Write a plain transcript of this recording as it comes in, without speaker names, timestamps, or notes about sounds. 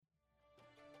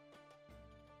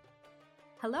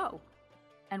Hello,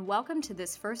 and welcome to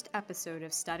this first episode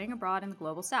of Studying Abroad in the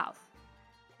Global South,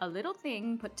 a little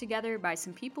thing put together by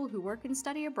some people who work and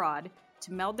study abroad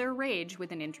to meld their rage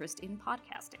with an interest in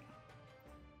podcasting.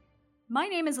 My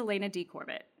name is Elena D.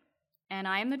 Corbett, and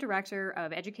I am the Director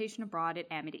of Education Abroad at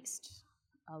Amethyst,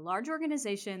 a large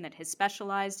organization that has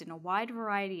specialized in a wide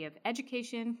variety of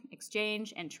education,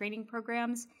 exchange, and training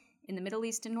programs in the Middle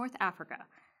East and North Africa,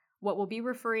 what we'll be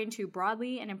referring to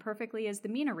broadly and imperfectly as the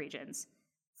MENA regions,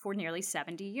 for nearly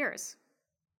 70 years.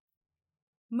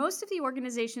 Most of the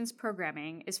organization's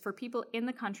programming is for people in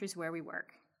the countries where we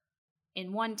work.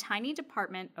 In one tiny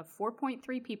department of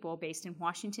 4.3 people based in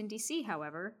Washington, D.C.,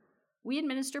 however, we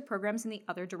administer programs in the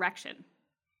other direction,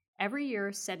 every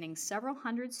year sending several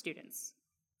hundred students,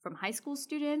 from high school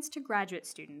students to graduate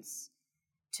students,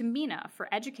 to MENA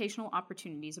for educational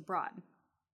opportunities abroad.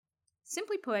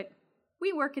 Simply put,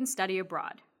 we work and study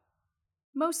abroad.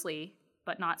 Mostly,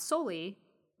 but not solely,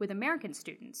 with American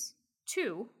students.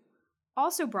 Two,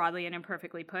 also broadly and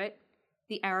imperfectly put,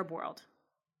 the Arab world.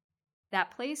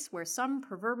 That place where some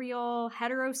proverbial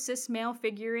hetero-cis male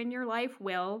figure in your life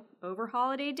will, over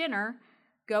holiday dinner,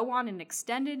 go on an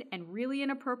extended and really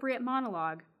inappropriate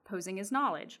monologue, posing his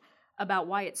knowledge, about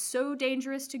why it's so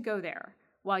dangerous to go there,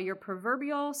 while your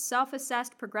proverbial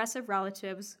self-assessed progressive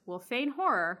relatives will feign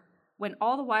horror when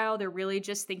all the while they're really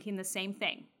just thinking the same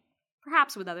thing,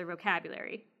 perhaps with other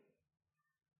vocabulary.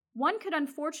 One could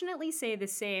unfortunately say the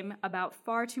same about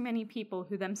far too many people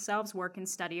who themselves work and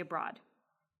study abroad,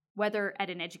 whether at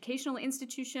an educational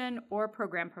institution or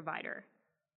program provider,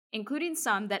 including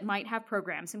some that might have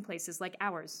programs in places like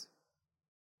ours.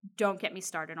 Don't get me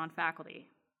started on faculty.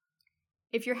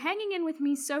 If you're hanging in with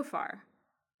me so far,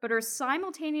 but are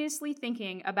simultaneously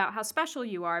thinking about how special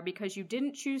you are because you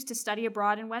didn't choose to study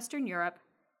abroad in Western Europe,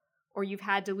 or you've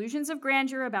had delusions of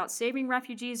grandeur about saving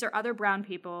refugees or other brown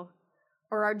people,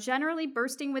 or are generally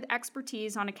bursting with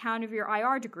expertise on account of your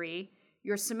IR degree,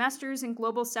 your semesters in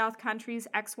Global South countries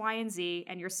X, Y, and Z,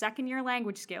 and your second-year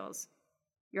language skills,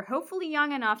 you're hopefully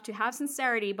young enough to have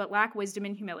sincerity but lack wisdom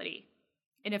and humility.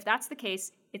 And if that's the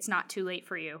case, it's not too late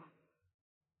for you.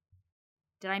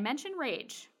 Did I mention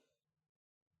rage?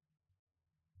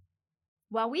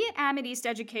 While we at Amethyst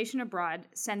Education Abroad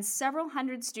send several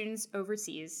hundred students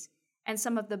overseas, and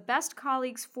some of the best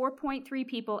colleagues 4.3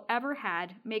 people ever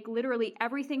had make literally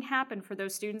everything happen for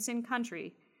those students in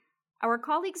country, our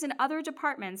colleagues in other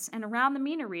departments and around the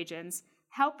MENA regions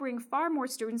help bring far more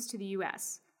students to the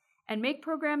U.S. and make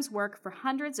programs work for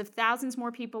hundreds of thousands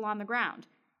more people on the ground,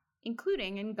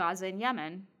 including in Gaza and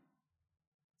Yemen.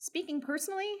 Speaking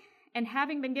personally, and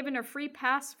having been given a free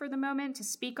pass for the moment to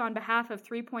speak on behalf of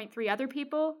 3.3 other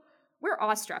people, we're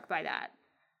awestruck by that,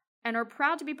 and are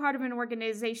proud to be part of an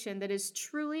organization that is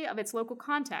truly of its local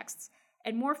contexts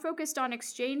and more focused on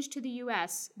exchange to the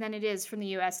U.S. than it is from the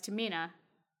U.S. to MENA.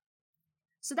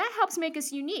 So that helps make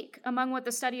us unique among what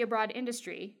the study abroad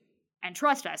industry, and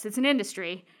trust us, it's an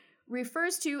industry,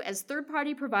 refers to as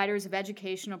third-party providers of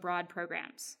education abroad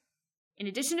programs. In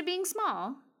addition to being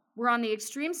small, we're on the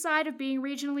extreme side of being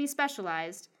regionally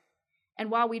specialized, and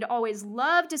while we'd always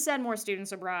love to send more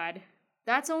students abroad,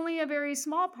 that's only a very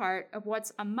small part of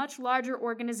what's a much larger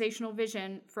organizational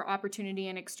vision for opportunity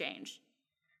and exchange.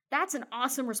 That's an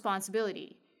awesome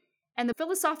responsibility, and the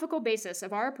philosophical basis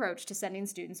of our approach to sending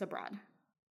students abroad.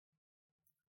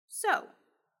 So,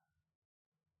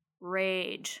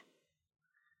 rage.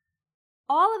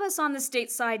 All of us on the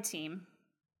stateside team,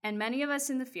 and many of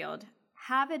us in the field,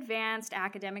 have advanced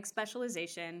academic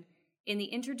specialization in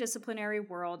the interdisciplinary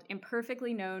world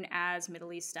imperfectly known as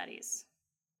Middle East Studies,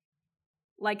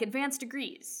 like advanced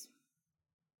degrees,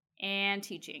 and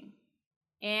teaching,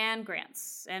 and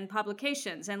grants, and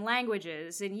publications, and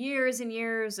languages, and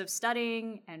years of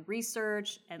studying, and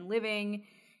research, and living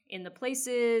in the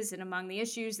places and among the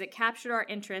issues that captured our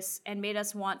interests and made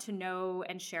us want to know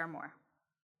and share more.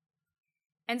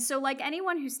 And so, like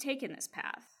anyone who's taken this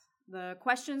path, the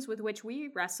questions with which we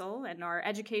wrestle and our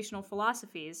educational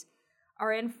philosophies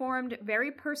are informed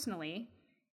very personally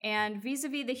and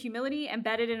vis-a-vis the humility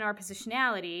embedded in our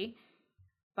positionality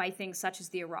by things such as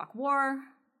the Iraq War,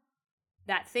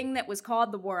 that thing that was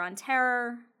called the War on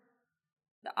Terror,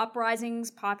 the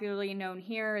uprisings popularly known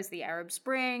here as the Arab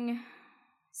Spring,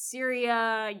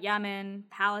 Syria, Yemen,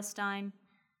 Palestine.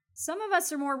 Some of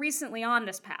us are more recently on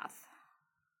this path.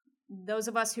 Those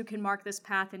of us who can mark this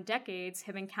path in decades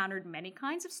have encountered many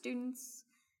kinds of students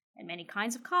and many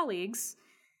kinds of colleagues,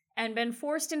 and been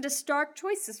forced into stark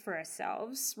choices for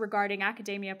ourselves regarding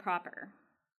academia proper.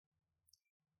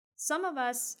 Some of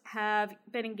us have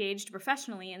been engaged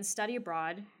professionally in study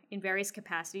abroad in various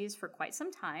capacities for quite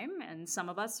some time, and some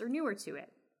of us are newer to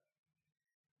it.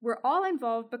 We're all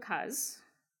involved because,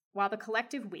 while the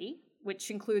collective we, which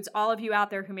includes all of you out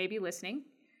there who may be listening,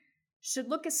 should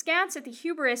look askance at the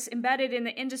hubris embedded in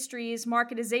the industry's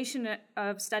marketization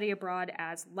of study abroad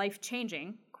as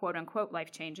life-changing, quote-unquote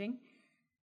life-changing,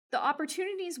 the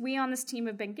opportunities we on this team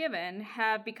have been given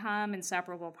have become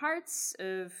inseparable parts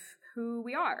of who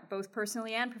we are, both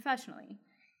personally and professionally.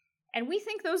 And we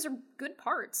think those are good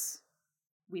parts.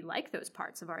 We like those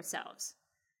parts of ourselves.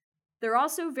 They're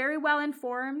also very well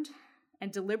informed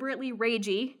and deliberately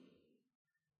ragey,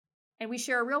 and we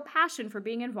share a real passion for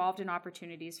being involved in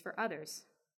opportunities for others.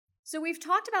 So we've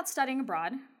talked about studying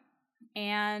abroad,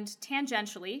 and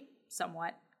tangentially,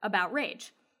 somewhat, about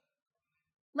rage.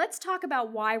 Let's talk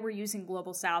about why we're using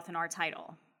Global South in our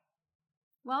title.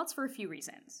 Well, it's for a few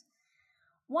reasons.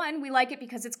 One, we like it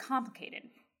because it's complicated.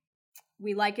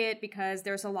 We like it because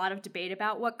there's a lot of debate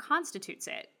about what constitutes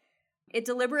it. It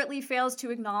deliberately fails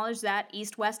to acknowledge that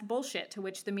east-west bullshit to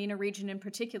which the MENA region in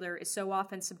particular is so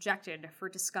often subjected for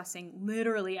discussing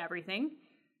literally everything.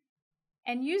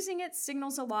 And using it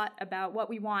signals a lot about what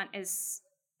we want as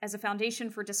a foundation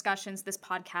for discussions this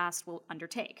podcast will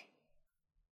undertake.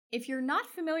 If you're not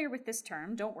familiar with this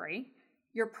term, don't worry.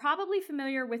 You're probably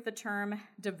familiar with the term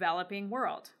developing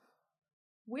world,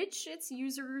 which its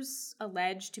users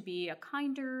allege to be a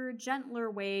kinder,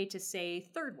 gentler way to say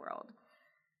third world.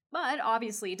 But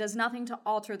obviously does nothing to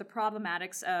alter the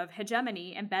problematics of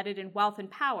hegemony embedded in wealth and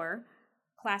power,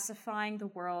 classifying the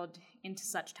world into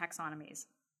such taxonomies.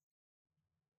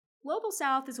 Global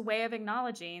South is a way of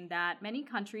acknowledging that many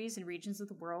countries and regions of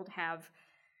the world have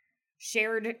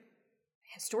shared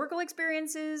historical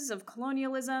experiences of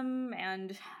colonialism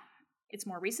and its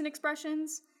more recent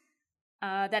expressions,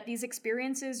 that these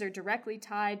experiences are directly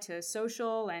tied to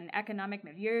social and economic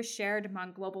milieux shared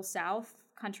among Global South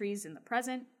countries in the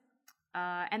present,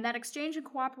 and that exchange and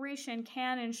cooperation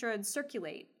can and should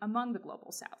circulate among the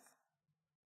Global South.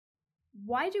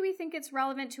 Why do we think it's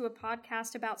relevant to a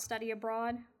podcast about study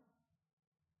abroad?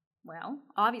 Well,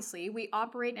 obviously, we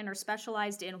operate and are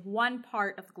specialized in one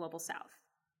part of the Global South.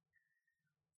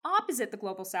 Opposite the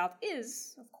Global South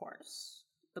is, of course,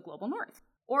 the Global North,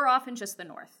 or often just the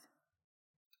North.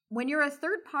 When you're a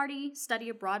third-party study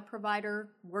abroad provider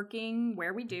working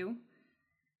where we do,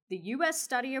 the U.S.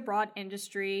 study abroad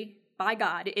industry, by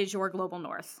God, is your Global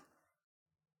North.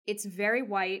 It's very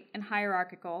white and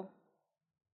hierarchical.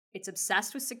 It's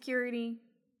obsessed with security.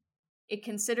 It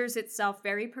considers itself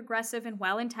very progressive and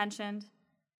well-intentioned.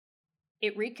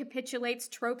 It recapitulates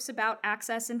tropes about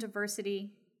access and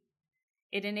diversity.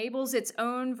 It enables its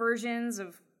own versions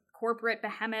of corporate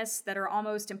behemoths that are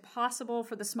almost impossible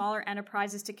for the smaller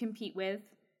enterprises to compete with.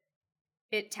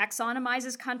 It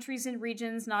taxonomizes countries and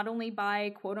regions not only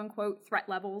by quote-unquote threat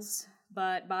levels,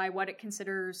 but by what it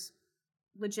considers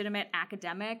legitimate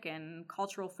academic and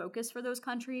cultural focus for those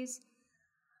countries.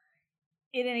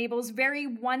 It enables very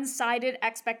one-sided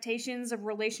expectations of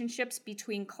relationships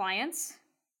between clients,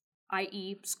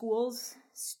 i.e. schools,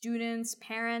 students,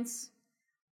 parents,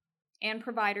 and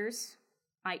providers,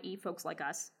 i.e. folks like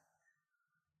us.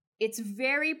 It's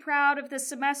very proud of the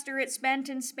semester it spent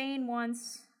in Spain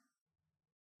once,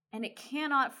 and it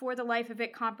cannot for the life of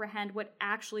it comprehend what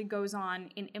actually goes on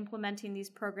in implementing these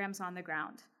programs on the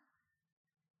ground.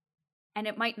 And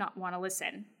it might not want to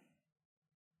listen.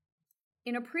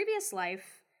 In a previous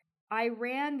life, I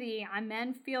ran the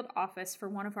Amman field office for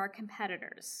one of our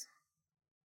competitors,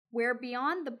 where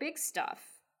beyond the big stuff,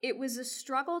 it was a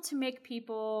struggle to make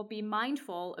people be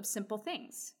mindful of simple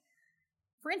things.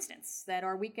 For instance, that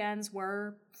our weekends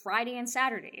were Friday and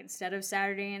Saturday instead of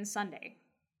Saturday and Sunday.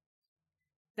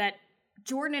 That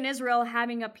Jordan and Israel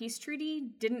having a peace treaty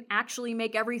didn't actually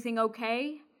make everything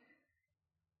okay.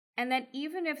 And that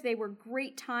even if they were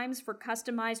great times for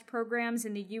customized programs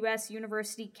in the U.S.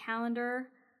 university calendar,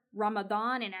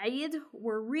 Ramadan and Eid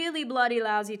were really bloody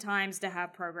lousy times to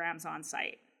have programs on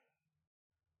site.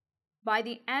 By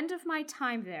the end of my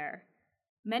time there,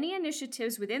 many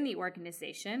initiatives within the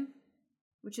organization,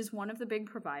 which is one of the big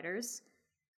providers,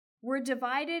 were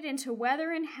divided into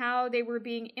whether and how they were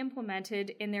being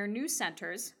implemented in their new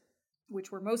centers,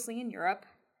 which were mostly in Europe,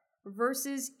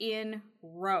 versus in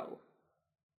row.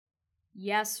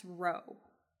 Yes, row.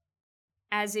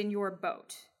 As in your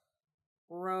boat.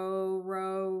 Row,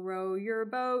 row, row your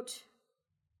boat.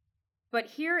 But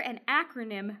here an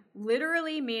acronym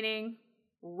literally meaning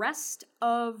rest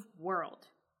of world.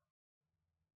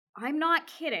 I'm not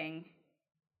kidding.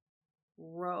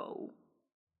 Row.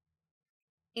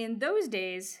 In those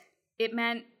days, it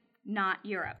meant not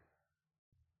Europe.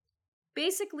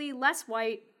 Basically, less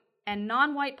white and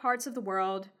non-white parts of the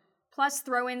world, plus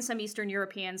throw in some Eastern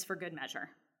Europeans for good measure.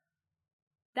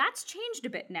 That's changed a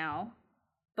bit now,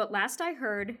 but last I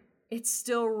heard, it's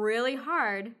still really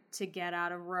hard to get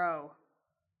out of Roe.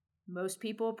 Most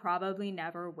people probably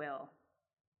never will.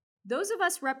 Those of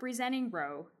us representing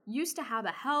Roe used to have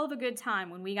a hell of a good time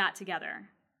when we got together.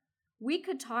 We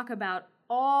could talk about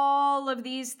all of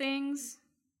these things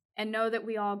and know that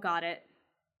we all got it.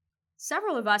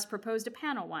 Several of us proposed a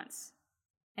panel once,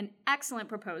 an excellent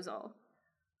proposal,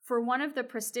 for one of the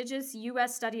prestigious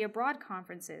U.S. Study Abroad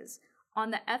conferences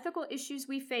on the ethical issues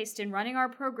we faced in running our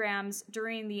programs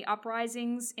during the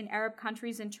uprisings in Arab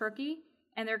countries in Turkey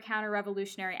and their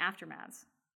counter-revolutionary aftermaths.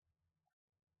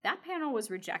 That panel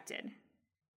was rejected.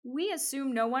 We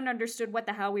assumed no one understood what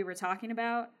the hell we were talking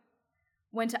about,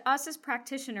 when to us as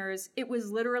practitioners, it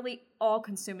was literally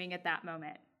all-consuming at that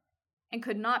moment, and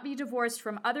could not be divorced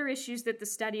from other issues that the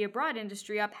study abroad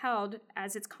industry upheld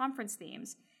as its conference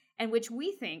themes, and which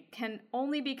we think can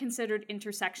only be considered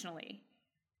intersectionally.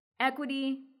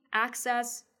 Equity,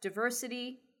 access,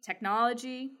 diversity,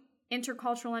 technology,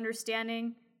 intercultural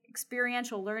understanding,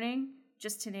 experiential learning,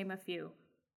 just to name a few.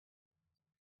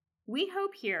 We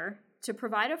hope here to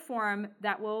provide a forum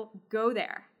that will go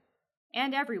there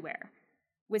and everywhere,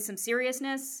 with some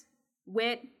seriousness,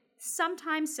 wit,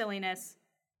 sometimes silliness,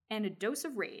 and a dose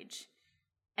of rage,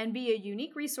 and be a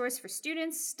unique resource for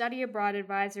students, study abroad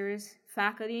advisors,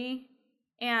 faculty,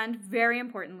 and, very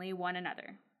importantly, one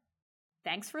another.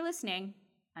 Thanks for listening.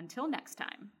 Until next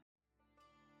time.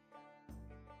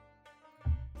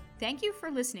 Thank you for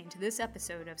listening to this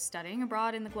episode of Studying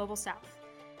Abroad in the Global South.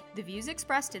 The views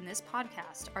expressed in this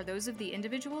podcast are those of the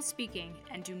individual speaking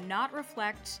and do not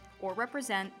reflect or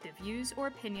represent the views or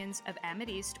opinions of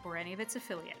AMEDEAST or any of its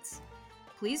affiliates.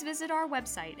 Please visit our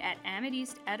website at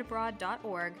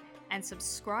amedeastabroad.org and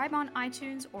subscribe on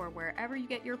iTunes or wherever you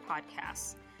get your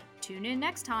podcasts. Tune in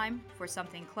next time for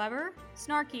something clever,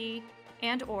 snarky,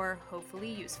 and/or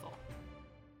hopefully useful.